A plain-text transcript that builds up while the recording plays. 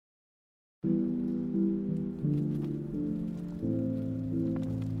The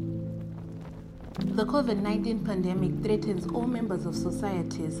COVID-19 pandemic threatens all members of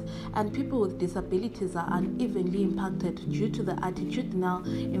societies, and people with disabilities are unevenly impacted due to the attitudinal,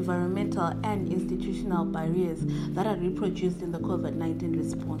 environmental, and institutional barriers that are reproduced in the COVID-19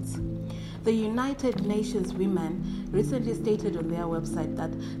 response. The United Nations Women recently stated on their website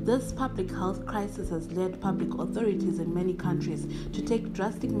that this public health crisis has led public authorities in many countries to take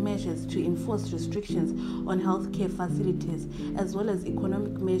drastic measures to enforce restrictions on healthcare facilities as well as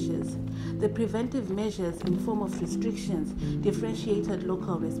economic measures. The preventive measures in form of restrictions, differentiated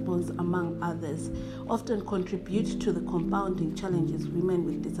local response, among others, often contribute to the compounding challenges women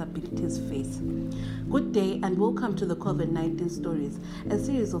with disabilities face. Good day and welcome to the COVID-19 Stories, a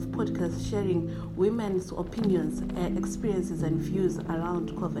series of podcasts sharing women's opinions, experiences and views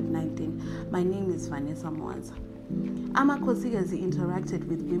around COVID-19. My name is Vanessa Mwanza. Amakosikazi interacted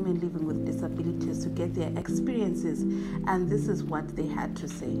with women living with disabilities to get their experiences, and this is what they had to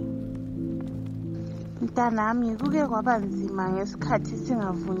say. Mntanami kuke kwaba nzima ngesikhathi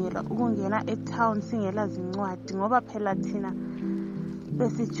singavunyelwa ukungena etown singela zincwadi ngoba phela thina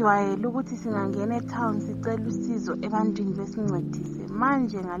besijwayele ukuthi singangena etown sicela usizo ebantwini besincedise.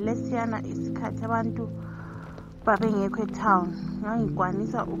 Manje ngalesiyana isikhathi abantu babengekho etown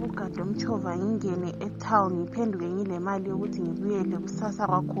ngangikwanisa ukugada umchova ngingene etown ngiphenduke ngile mali yokuthi ngibuyele kusasa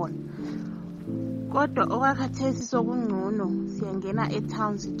kwakhona. Kodwa okwakhathesi sokungcono siyangena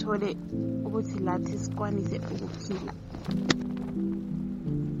etown sithole ukuthi lathi sikwanise ukuphila.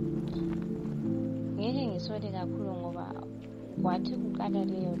 Ngeke ngisole kakhulu ngoba kwathi kuqala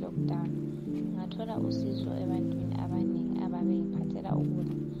leyo lockdown ngathola usizo ebantwini abaningi ababengiphathela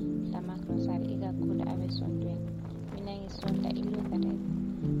ukudla lamagrosari ikakhulu abesontweni. Mina ngisonta iLutheran.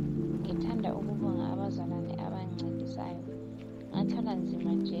 Ngithanda ukubonga abazalwane abangincedisayo. Ngathola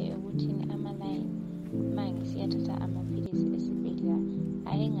nzima nje ukuthini amalayini manje siyathatha amaphilisi esibhedlela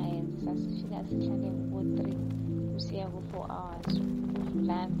ayengayenzi sasifika sihlale ku-3 kusiya ku-4 hours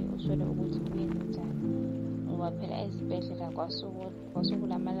udlulambe uswele ukuthi kuyenzani ngoba phela ezibhedlela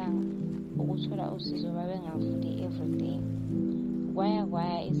kwasukulamalanga ukuthola usizo babengavuli everyday.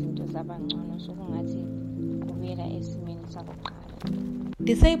 Kwaya izinto zabangcono sokungathi kubuyela esimeni sakuqala.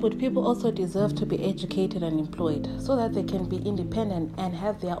 Disabled people also deserve to be educated and employed so that they can be independent and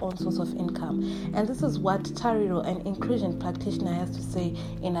have their own source of income. And this is what Tariro, an inclusion practitioner, has to say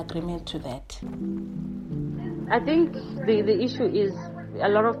in agreement to that. I think the issue is a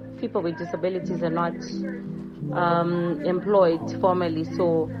lot of people with disabilities are not employed formally.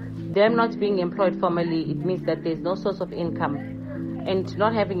 So them not being employed formally, it means that there's no source of income. And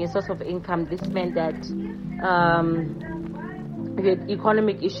not having a source of income, this meant that you had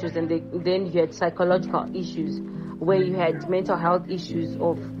economic issues and then you had psychological issues where you had mental health issues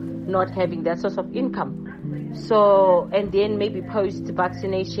of not having that source of income. So, and then maybe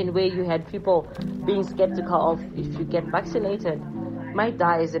post-vaccination where you had people being skeptical of if you get vaccinated, might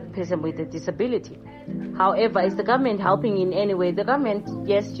die as a person with a disability. However, is the government helping in any way? The government,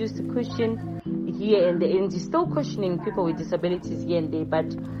 yes, used to cushion here and there, and is still cushioning people with disabilities here and there,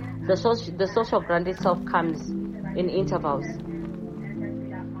 but the social grant itself comes in intervals.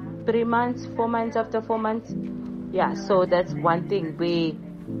 3 months, 4 months, after 4 months. Yeah, so that's one thing we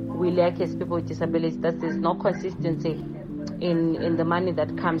lack as people with disabilities, that there's no consistency in the money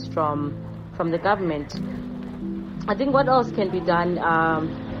that comes from the government. I think what else can be done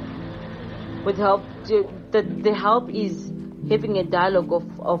with help, the help is having a dialogue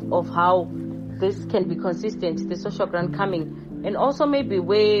of how this can be consistent, the social grant coming, and also maybe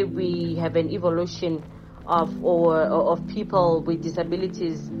where we have an evolution of people with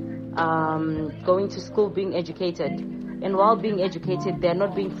disabilities going to school, being educated, and while being educated they're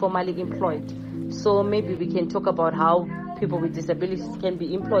not being formally employed. So maybe we can talk about how people with disabilities can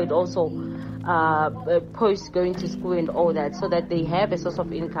be employed also post going to school and all that, so that they have a source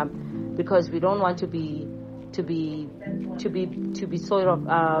of income, because we don't want to be sort of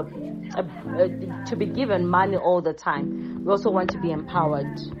to be given money all the time. We also want to be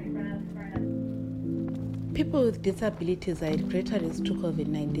empowered. People with disabilities are at greater risk to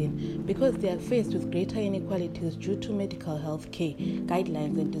COVID-19 because they are faced with greater inequalities due to medical health care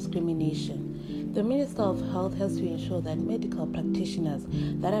guidelines and discrimination. The Minister of Health has to ensure that medical practitioners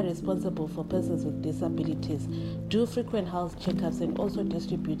that are responsible for persons with disabilities do frequent health checkups and also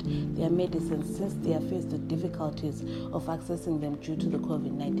distribute their medicines, since they are faced with difficulties of accessing them due to the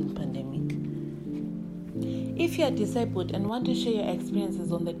COVID-19 pandemic. If you are disabled and want to share your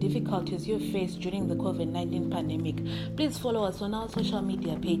experiences on the difficulties you faced during the COVID-19 pandemic, please follow us on our social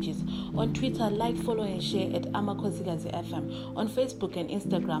media pages. On Twitter, like, follow and share at Amakhosikazi FM. On Facebook and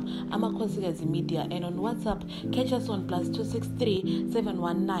Instagram, Amakhosikazi Media. And on WhatsApp, catch us on +263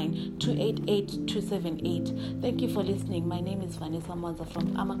 719 288 278. Thank you for listening. My name is Vanessa Monza from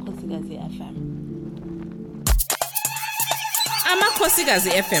Amakhosikazi FM. Amakhosikazi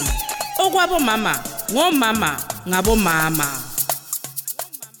FM. Okwabo mama, ngomama, ngabo mama.